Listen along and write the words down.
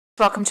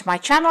Welcome to my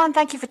channel and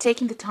thank you for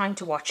taking the time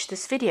to watch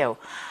this video.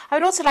 I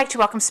would also like to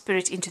welcome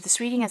Spirit into this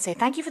reading and say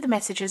thank you for the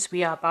messages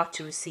we are about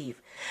to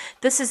receive.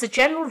 This is a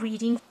general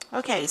reading.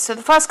 Okay, so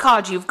the first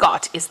card you've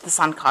got is the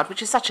Sun card,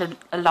 which is such a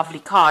lovely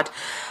card,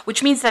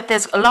 which means that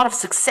there's a lot of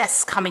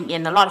success coming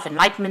in, a lot of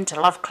enlightenment, a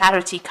lot of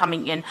clarity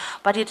coming in,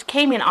 but it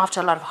came in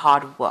after a lot of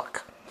hard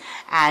work.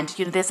 And,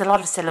 you know, there's a lot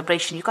of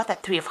celebration. You've got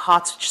that Three of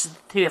Hearts, which is the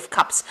Three of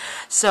Cups.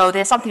 So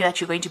there's something that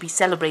you're going to be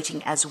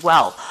celebrating as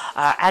well.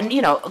 And, you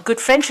know,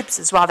 good friendships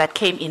as well that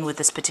came in with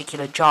this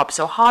particular job.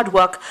 So hard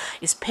work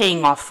is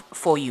paying off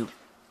for you.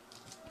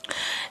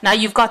 Now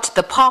you've got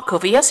the park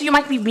over here, so you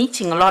might be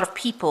meeting a lot of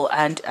people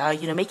and,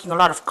 you know, making a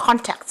lot of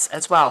contacts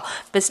as well,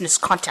 business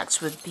contacts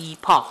with the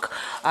park.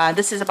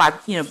 This is about,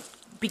 you know,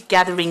 big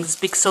gatherings,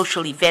 big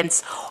social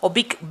events, or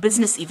big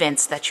business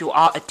events that you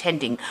are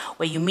attending,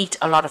 where you meet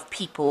a lot of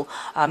people,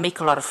 make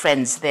a lot of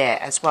friends there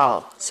as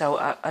well.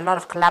 So a lot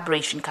of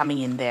collaboration coming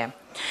in there.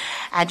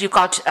 And you've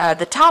got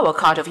the Tower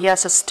card over here,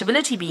 so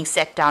stability being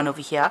set down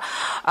over here.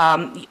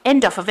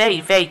 End of a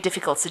very, very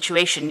difficult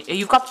situation.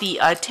 You've got the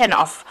Ten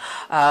of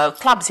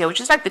Clubs here,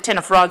 which is like the Ten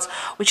of Rods,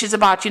 which is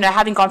about, you know,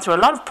 having gone through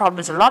a lot of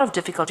problems, a lot of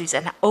difficulties,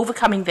 and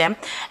overcoming them.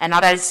 And now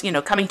that is, you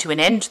know, coming to an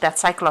end, that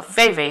cycle of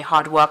very, very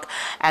hard work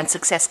and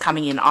success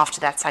coming in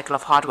after that cycle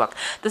of hard work.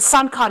 The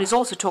Sun card is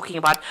also talking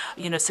about,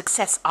 you know,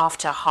 success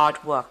after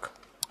hard work.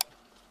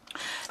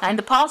 Now, in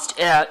the past,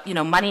 you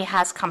know, money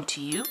has come to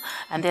you,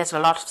 and there's a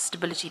lot of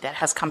stability that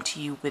has come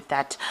to you with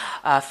that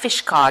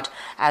Fish card,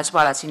 as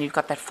well as, you know, you've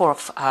got that Four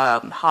of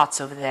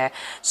Hearts over there.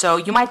 So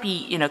you might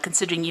be, you know,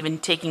 considering even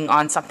taking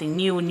on something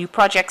new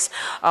projects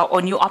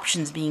or new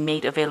options being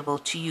made available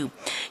to you.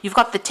 You've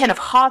got the Ten of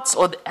Hearts,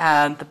 or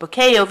the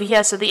bouquet over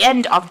here, so the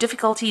end of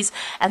difficulties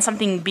and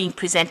something being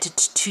presented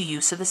to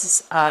you. So this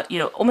is, you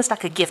know, almost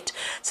like a gift.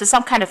 So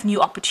some kind of new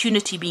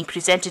opportunity being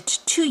presented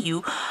to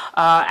you,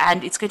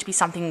 and it's going to be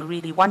something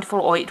really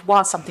wonderful, or it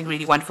was something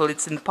really wonderful.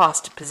 It's in the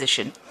past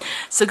position.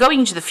 So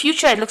going into the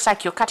future, it looks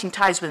like you're cutting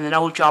ties with an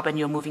old job and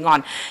you're moving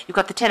on. You've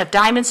got the Ten of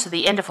Diamonds, so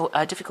the end of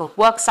a difficult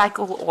work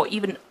cycle, or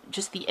even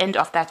just the end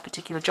of that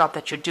particular job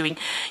that you're doing.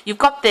 You've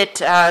got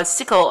that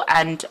sickle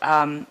and,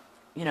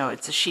 you know,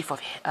 it's a sheaf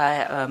of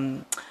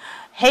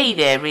hay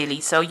there, really.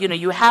 So, you know,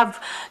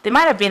 there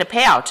might have been a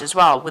payout as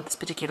well with this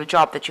particular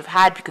job that you've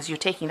had, because you're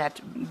taking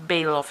that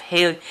bale of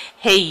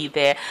hay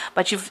there,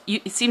 but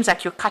it seems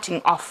like you're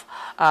cutting off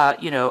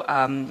you know,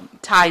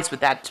 ties with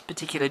that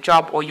particular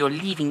job, or you're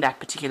leaving that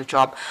particular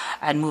job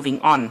and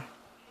moving on.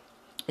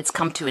 It's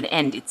come to an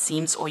end, it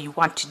seems, or you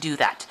want to do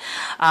that.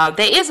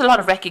 There is a lot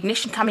of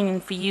recognition coming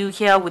in for you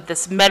here with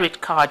this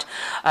Merit card.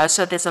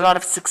 So there's a lot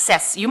of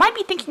success. You might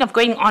be thinking of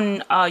going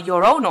on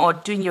your own, or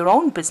doing your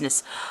own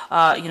business,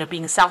 you know,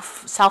 being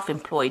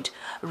self-employed,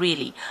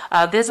 really.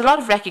 There's a lot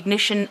of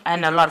recognition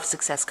and a lot of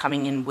success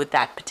coming in with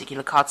that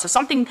particular card. So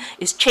something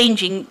is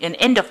changing, an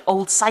end of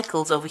old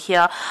cycles over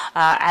here,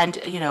 and,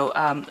 you know,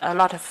 a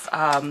lot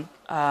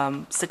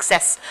of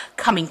success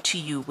coming to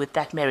you with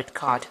that Merit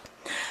card.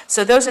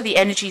 So those are the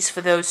energies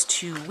for those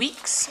 2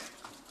 weeks.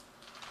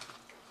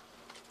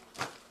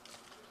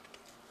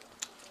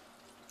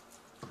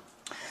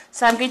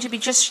 So I'm going to be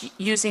just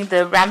using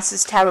the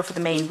Ramses Tarot for the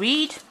main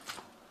read.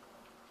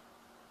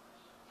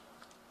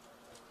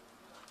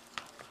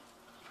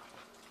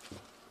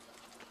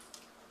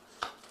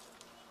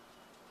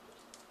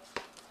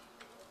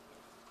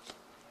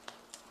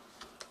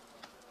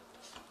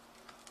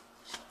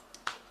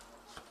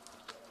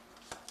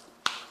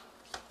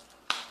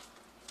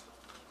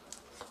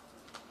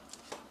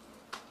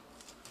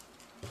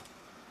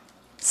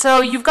 So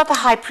you've got the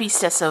High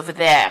Priestess over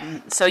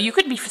there. So you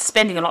could be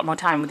spending a lot more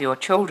time with your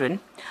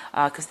children,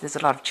 because there's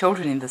a lot of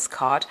children in this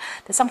card.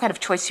 There's some kind of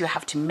choice you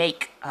have to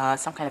make,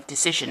 some kind of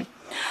decision.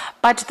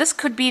 But this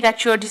could be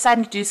that you're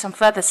deciding to do some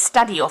further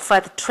study or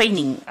further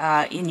training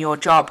in your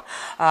job,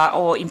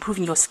 or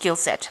improving your skill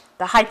set.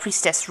 The High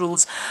Priestess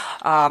rules,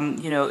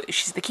 you know,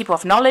 she's the keeper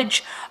of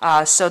knowledge,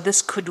 so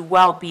this could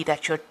well be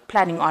that you're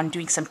planning on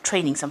doing some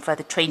training, some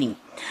further training.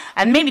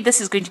 And maybe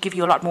this is going to give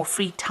you a lot more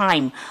free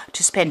time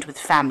to spend with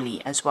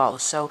family as well.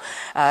 So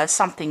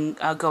something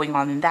going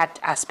on in that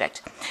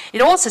aspect.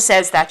 It also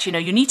says that, you know,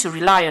 you need to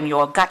rely on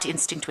your gut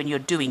instinct when you're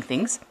doing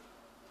things.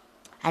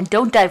 And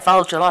don't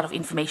divulge a lot of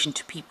information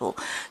to people.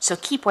 So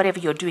keep whatever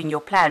you're doing,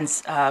 your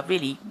plans,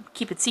 really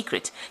keep it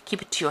secret.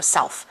 Keep it to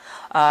yourself.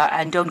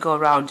 And don't go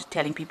around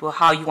telling people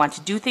how you want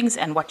to do things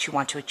and what you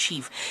want to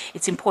achieve.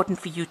 It's important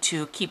for you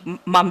to keep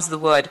mum's the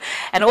word.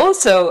 And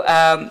also,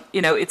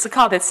 you know, it's a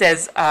card that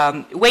says,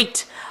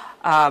 wait.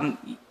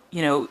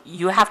 You know,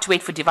 you have to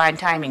wait for divine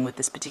timing with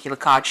this particular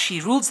card.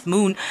 She rules the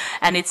moon,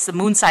 and it's the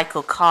moon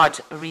cycle card,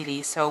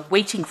 really. So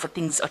waiting for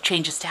things or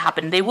changes to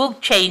happen. They will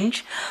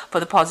change for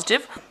the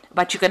positive,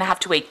 but you're going to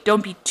have to wait.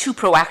 Don't be too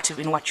proactive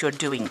in what you're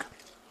doing.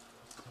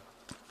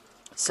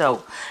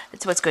 So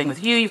that's what's going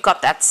with you. You've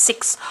got that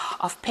 6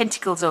 of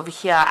Pentacles over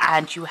here,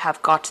 and you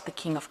have got the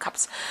King of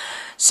Cups.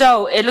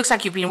 So it looks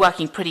like you've been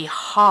working pretty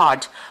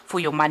hard for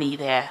your money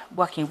there,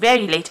 working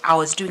very late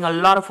hours, doing a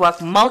lot of work,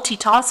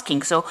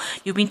 multitasking. So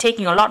you've been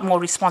taking a lot more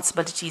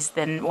responsibilities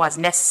than was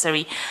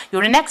necessary.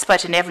 You're an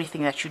expert in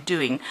everything that you're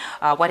doing,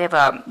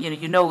 whatever,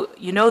 you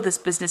know this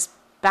business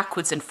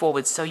backwards and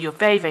forwards, so you're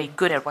very, very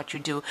good at what you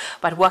do,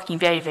 but working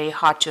very, very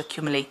hard to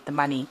accumulate the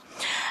money.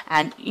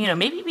 And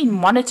maybe being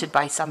monitored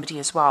by somebody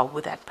as well,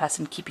 with that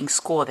person keeping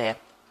score there.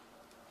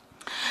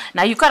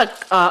 Now you've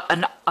got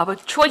a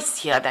choice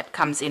here that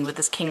comes in with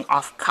this King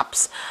of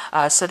Cups.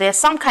 So there's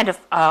some kind of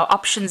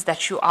options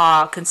that you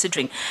are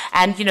considering,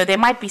 and there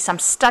might be some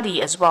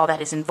study as well that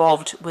is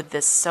involved with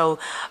this. So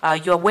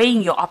you're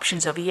weighing your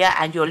options over here,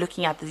 and you're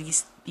looking at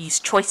these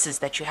choices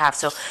that you have.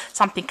 So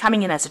something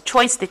coming in as a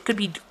choice. There could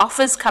be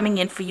offers coming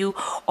in for you,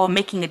 or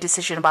making a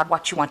decision about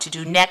what you want to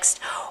do next,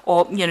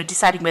 or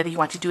deciding whether you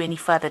want to do any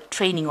further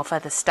training or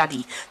further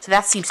study. So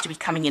that seems to be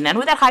coming in. And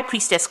with that High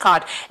Priestess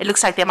card, it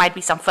looks like there might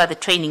be some further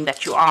training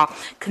that you are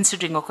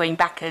considering, or going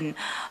back and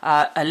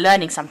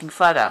learning something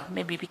further,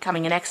 maybe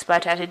becoming an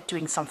expert at it,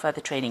 doing some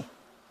further training.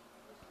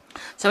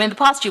 So in the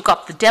past, you've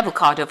got the Devil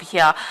card over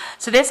here.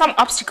 So there's some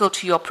obstacle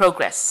to your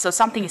progress. So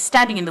something is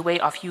standing in the way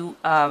of you,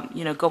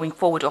 going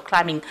forward or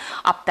climbing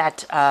up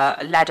that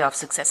ladder of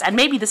success. And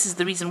maybe this is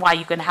the reason why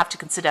you're going to have to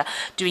consider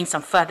doing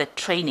some further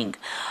training.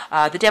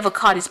 The Devil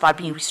card is about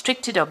being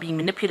restricted or being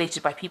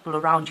manipulated by people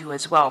around you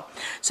as well.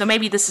 So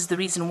maybe this is the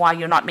reason why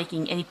you're not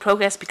making any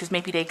progress, because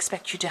maybe they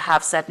expect you to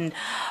have certain,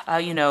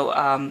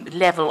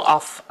 level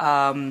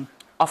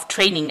of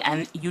training,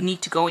 and you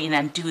need to go in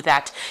and do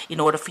that in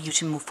order for you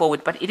to move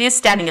forward. But it is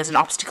standing as an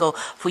obstacle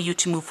for you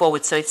to move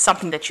forward, so it's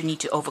something that you need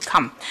to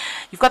overcome.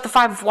 You've got the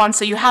 5 of Wands,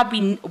 so you have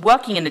been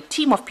working in a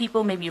team of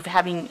people. Maybe you're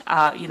having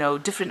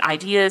different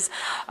ideas.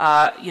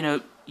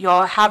 You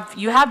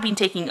have been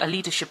taking a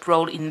leadership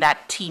role in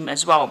that team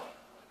as well.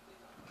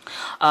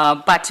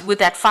 But with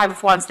that 5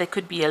 of Wands, there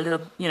could be a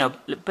little,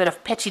 bit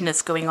of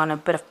pettiness going on, a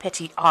bit of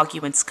petty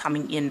arguments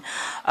coming in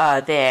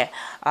there.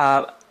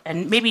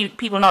 And maybe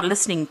people not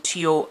listening to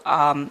you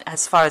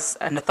as far as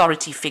an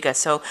authority figure.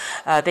 So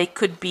they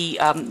could be,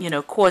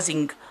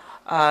 causing,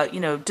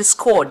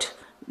 discord,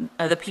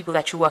 the people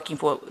that you're working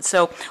for.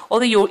 So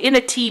although you're in a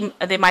team,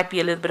 there might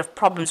be a little bit of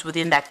problems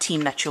within that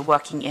team that you're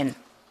working in.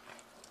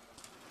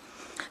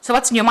 So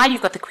what's in your mind?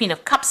 You've got the Queen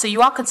of Cups. So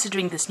you are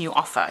considering this new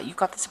offer. You've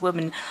got this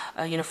woman,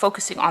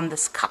 focusing on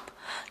this cup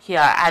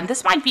here. And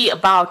this might be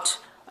about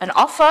an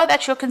offer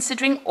that you're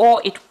considering,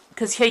 or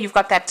because here you've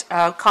got that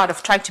card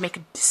of trying to make a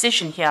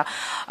decision here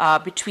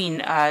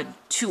between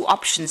 2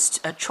 options,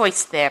 a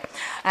choice there.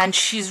 And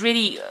she's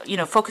really,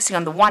 focusing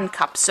on the 1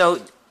 cup.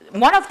 So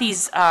one of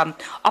these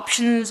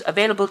options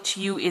available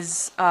to you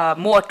is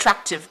more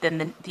attractive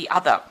than the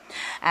other.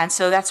 And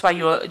so that's why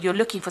you're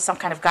looking for some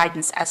kind of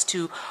guidance as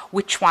to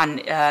which one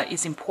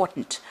is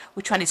important,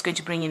 which one is going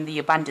to bring in the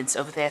abundance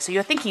over there. So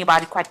you're thinking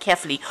about it quite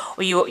carefully,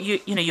 or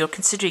you're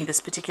considering this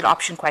particular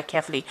option quite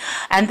carefully.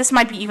 And this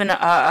might be even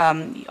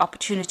an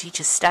opportunity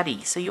to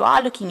study. So you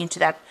are looking into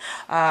that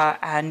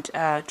and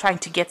trying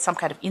to get some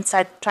kind of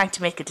insight, trying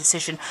to make a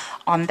decision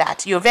on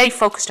that. You're very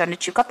focused on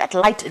it. You've got that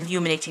light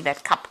illuminating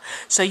that cup.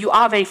 So you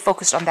are very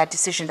focused on that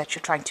decision that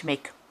you're trying to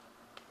make.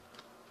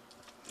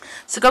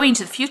 So going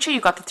into the future,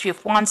 you've got the 3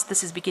 of Wands.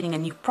 This is beginning a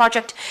new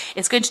project.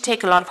 It's going to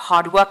take a lot of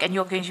hard work, and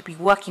you're going to be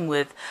working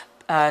with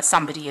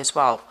somebody as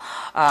well.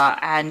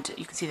 And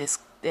you can see this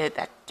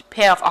that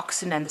pair of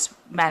oxen and this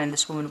man and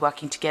this woman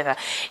working together.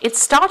 It's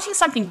starting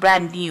something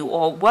brand new,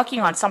 or working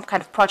on some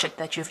kind of project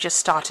that you've just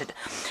started.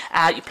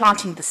 You're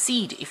planting the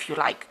seed, if you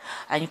like,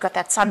 and you've got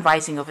that sun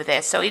rising over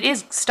there. So it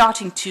is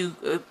starting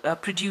to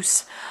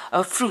produce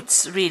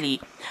fruits,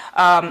 really.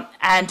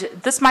 And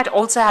this might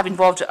also have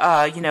involved,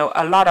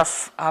 a lot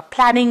of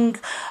planning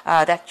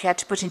that you had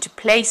to put into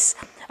place.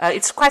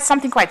 It's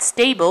something quite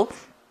stable.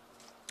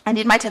 And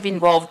it might have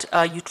involved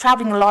you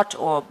traveling a lot,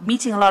 or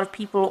meeting a lot of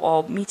people,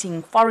 or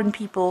meeting foreign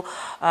people,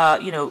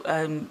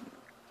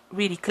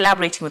 really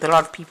collaborating with a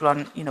lot of people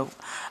on,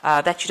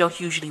 that you don't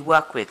usually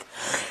work with.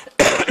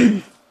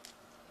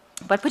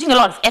 But putting a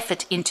lot of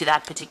effort into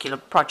that particular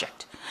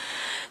project.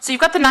 So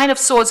you've got the 9 of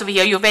Swords over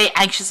here. You're very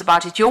anxious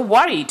about it. You're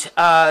worried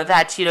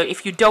that,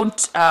 if you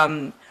don't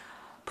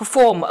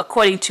perform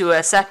according to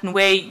a certain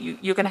way,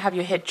 you're going to have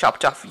your head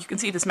chopped off. You can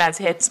see this man's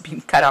head's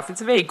been cut off.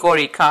 It's a very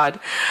gory card,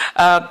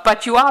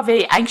 but you are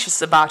very anxious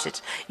about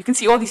it. You can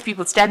see all these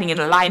people standing in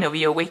a line over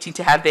here waiting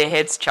to have their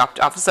heads chopped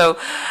off. So,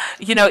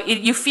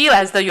 you feel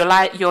as though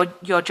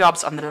your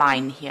job's on the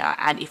line here,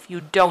 and if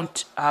you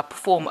don't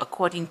perform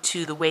according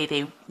to the way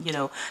they,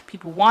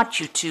 people want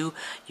you to,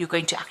 you're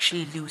going to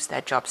actually lose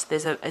that job.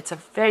 So it's a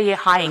very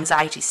high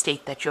anxiety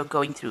state that you're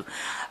going through,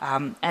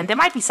 and there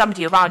might be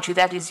somebody around you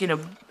that is,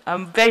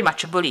 very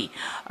much a bully.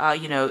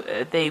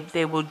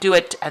 They will do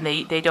it, and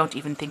they don't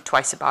even think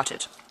twice about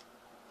it.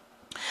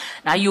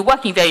 Now, you're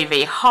working very,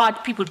 very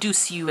hard. People do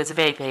see you as a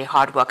very, very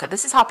hard worker.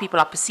 This is how people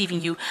are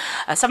perceiving you.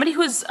 Somebody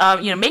who's,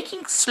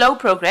 making slow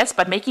progress,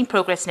 but making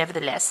progress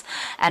nevertheless,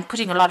 and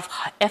putting a lot of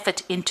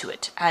effort into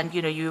it. And,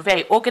 you're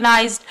very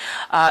organized,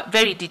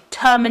 very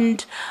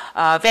determined,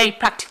 very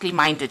practically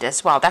minded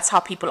as well. That's how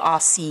people are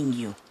seeing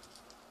you.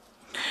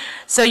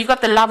 So you've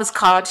got the Lovers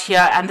card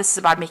here, and this is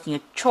about making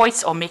a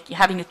choice, or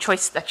having a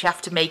choice that you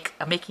have to make,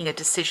 making a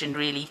decision,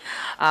 really,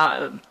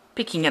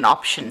 picking an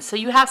option. So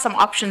you have some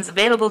options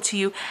available to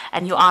you,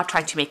 and you are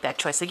trying to make that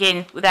choice.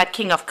 Again, with that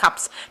King of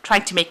Cups,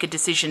 trying to make a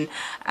decision,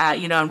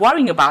 and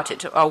worrying about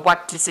it, or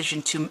what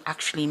decision to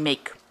actually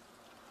make.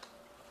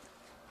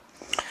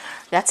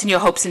 That's in your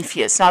hopes and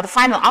fears. Now, the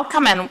final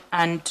outcome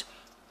and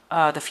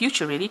the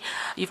future, really,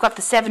 you've got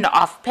the Seven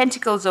of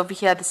Pentacles over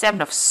here, the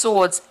Seven of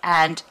Swords,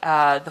 and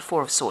the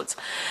Four of Swords.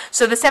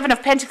 So the Seven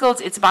of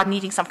Pentacles, it's about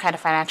needing some kind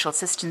of financial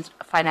assistance,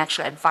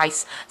 financial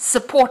advice,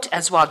 support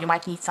as well. You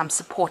might need some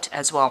support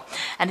as well,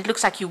 and it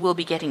looks like you will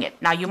be getting it.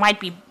 Now, you might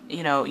be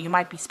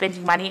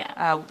spending money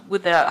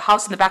with the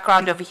house in the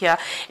background over here.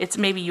 It's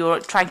maybe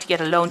you're trying to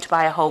get a loan to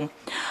buy a home.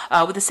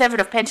 With the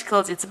Seven of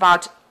Pentacles, it's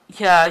about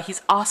here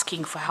he's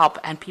asking for help,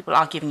 and people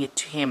are giving it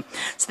to him.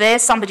 So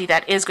there's somebody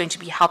that is going to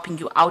be helping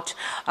you out.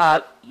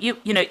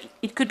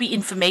 It could be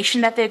information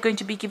that they're going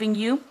to be giving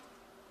you.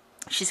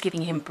 She's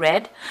giving him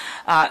bread,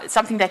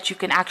 something that you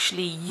can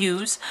actually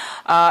use,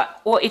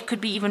 or it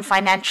could be even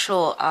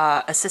financial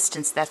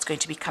assistance that's going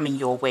to be coming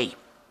your way.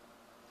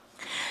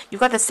 You've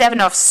got the Seven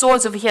of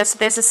Swords over here, so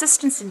there's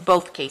assistance in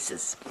both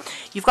cases.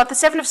 You've got the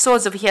Seven of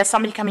Swords over here,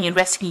 somebody coming and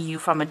rescuing you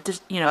from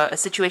a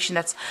situation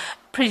that's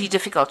pretty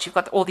difficult. You've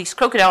got all these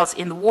crocodiles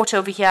in the water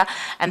over here,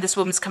 and this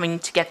woman's coming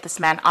to get this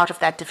man out of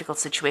that difficult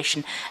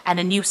situation, and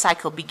a new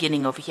cycle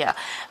beginning over here.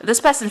 This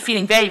person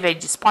feeling very, very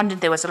despondent.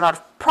 There was a lot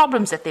of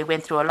problems that they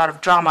went through, a lot of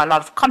drama, a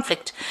lot of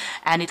conflict,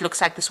 and it looks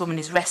like this woman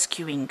is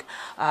rescuing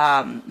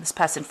this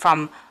person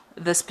from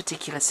this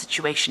particular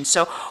situation.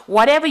 So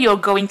whatever you're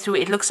going through,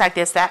 it looks like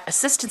there's that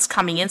assistance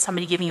coming in,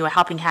 somebody giving you a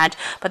helping hand,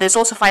 but there's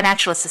also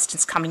financial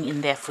assistance coming in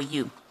there for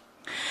you.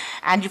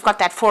 And you've got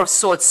that Four of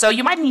Swords. So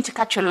you might need to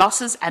cut your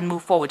losses and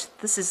move forward.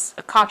 This is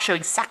a card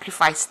showing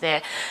sacrifice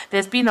there.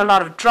 There's been a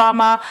lot of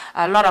drama,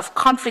 a lot of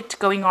conflict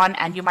going on,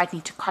 and you might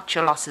need to cut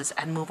your losses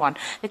and move on.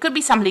 There could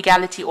be some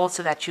legality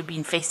also that you've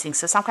been facing.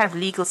 So some kind of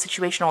legal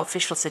situation or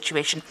official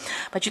situation.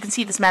 But you can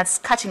see this man's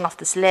cutting off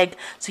this leg.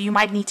 So you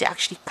might need to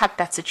actually cut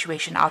that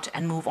situation out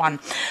and move on.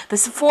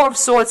 This Four of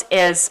Swords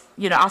is,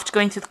 after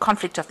going through the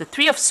conflict of the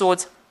Three of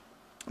Swords,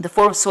 the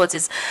Four of Swords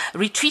is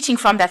retreating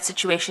from that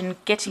situation,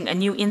 getting a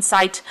new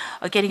insight,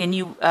 or getting a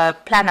new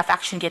plan of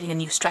action, getting a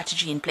new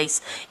strategy in place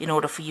in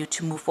order for you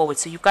to move forward.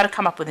 So you've got to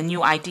come up with a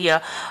new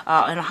idea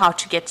on how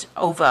to get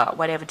over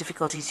whatever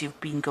difficulties you've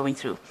been going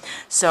through.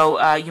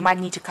 So you might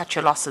need to cut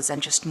your losses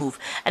and just move.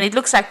 And it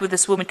looks like with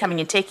this woman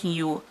coming and taking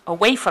you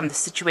away from the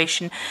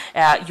situation,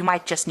 you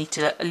might just need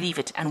to leave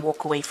it and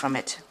walk away from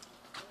it.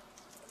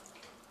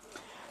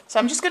 So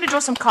I'm just going to draw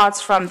some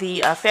cards from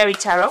the Fairy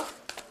Tarot.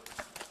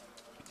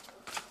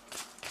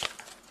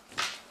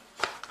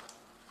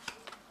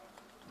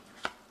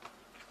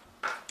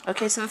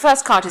 Okay, so the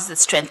first card is the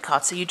Strength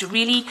card. So you do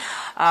really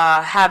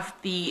have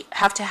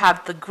to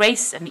have the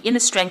grace and the inner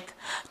strength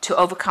to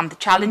overcome the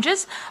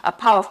challenges, a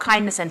power of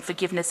kindness and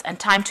forgiveness, and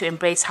time to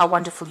embrace how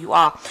wonderful you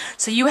are.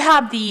 So you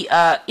have the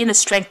inner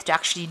strength to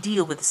actually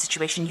deal with the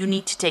situation. You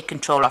need to take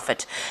control of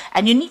it.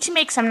 And you need to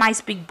make some nice,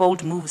 big,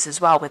 bold moves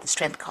as well with the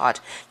Strength card.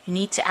 You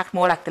need to act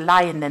more like the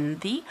lion than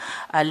the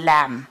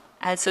lamb.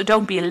 And so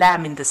don't be a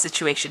lamb in this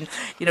situation,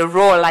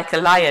 roar like a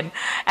lion.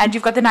 And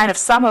you've got the Nine of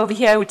Summer over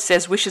here, which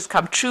says wishes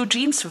come true,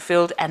 dreams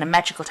fulfilled, and a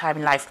magical time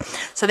in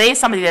life. So there is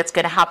somebody that's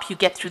going to help you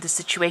get through the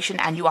situation,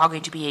 and you are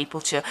going to be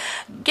able to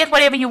get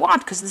whatever you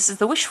want, because this is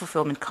the wish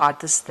fulfillment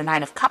card. This is the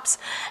Nine of Cups,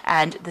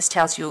 and this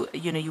tells you,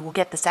 you will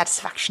get the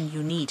satisfaction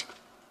you need.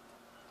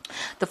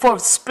 The Four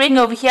of Spring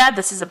over here,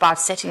 this is about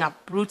setting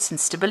up roots and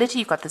stability.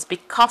 You've got this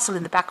big castle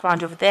in the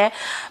background over there.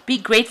 Be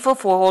grateful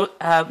for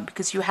all,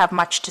 because you have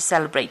much to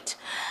celebrate,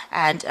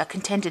 and a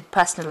contented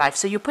personal life.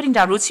 So you're putting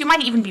down roots. You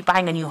might even be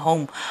buying a new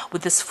home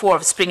with this Four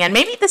of Spring, and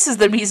maybe this is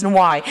the reason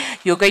why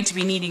you're going to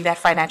be needing that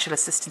financial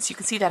assistance. You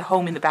can see that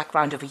home in the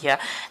background over here,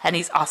 and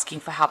he's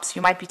asking for help. So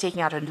you might be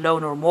taking out a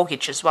loan or a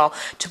mortgage as well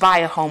to buy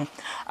a home,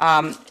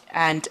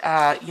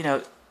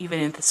 even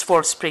in this Four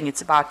of Spring,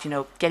 it's about,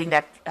 getting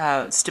that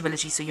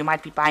stability, so you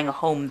might be buying a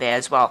home there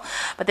as well.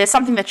 But there's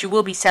something that you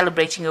will be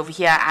celebrating over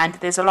here, and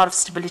there's a lot of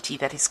stability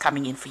that is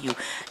coming in for you.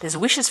 There's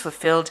wishes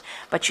fulfilled,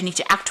 but you need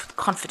to act with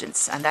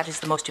confidence, and that is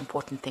the most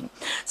important thing.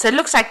 So it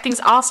looks like things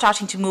are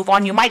starting to move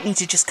on. You might need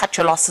to just cut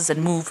your losses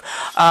and move,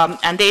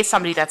 and there's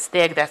somebody that's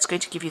there that's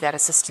going to give you that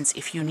assistance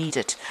if you need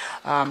it.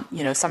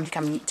 Somebody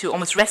coming to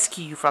almost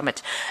rescue you from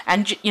it.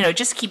 And,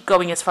 just keep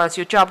going as far as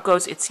your job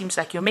goes. It seems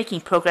like you're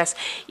making progress,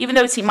 even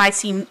though it might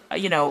seem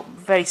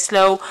very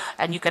slow,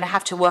 and you're going to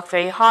have to work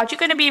very hard. You're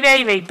going to be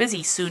very, very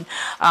busy soon.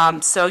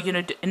 So,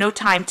 no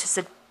time to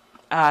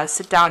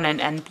sit down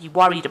and be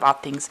worried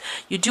about things.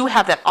 You do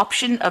have that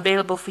option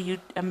available for you,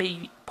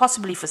 maybe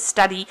possibly for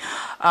study.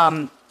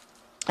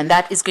 And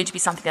that is going to be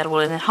something that will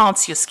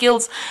enhance your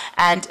skills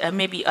and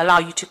maybe allow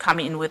you to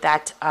come in with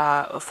that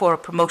for a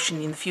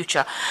promotion in the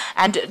future.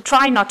 And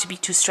try not to be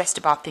too stressed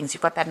about things.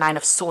 You've got that Nine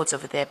of Swords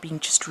over there, being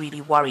just really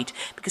worried.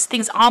 Because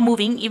things are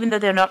moving, even though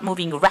they're not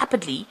moving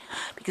rapidly.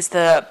 Because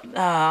the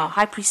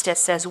High Priestess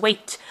says,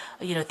 wait,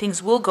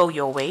 things will go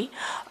your way.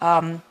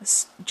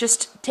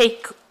 Just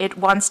take it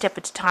one step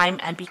at a time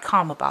and be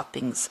calm about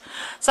things.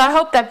 So I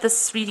hope that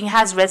this reading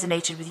has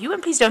resonated with you.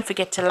 And please don't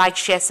forget to like,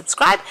 share,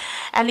 subscribe,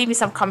 and leave me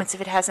some comments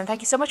if it has. And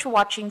thank you so much for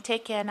watching.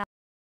 Take care now.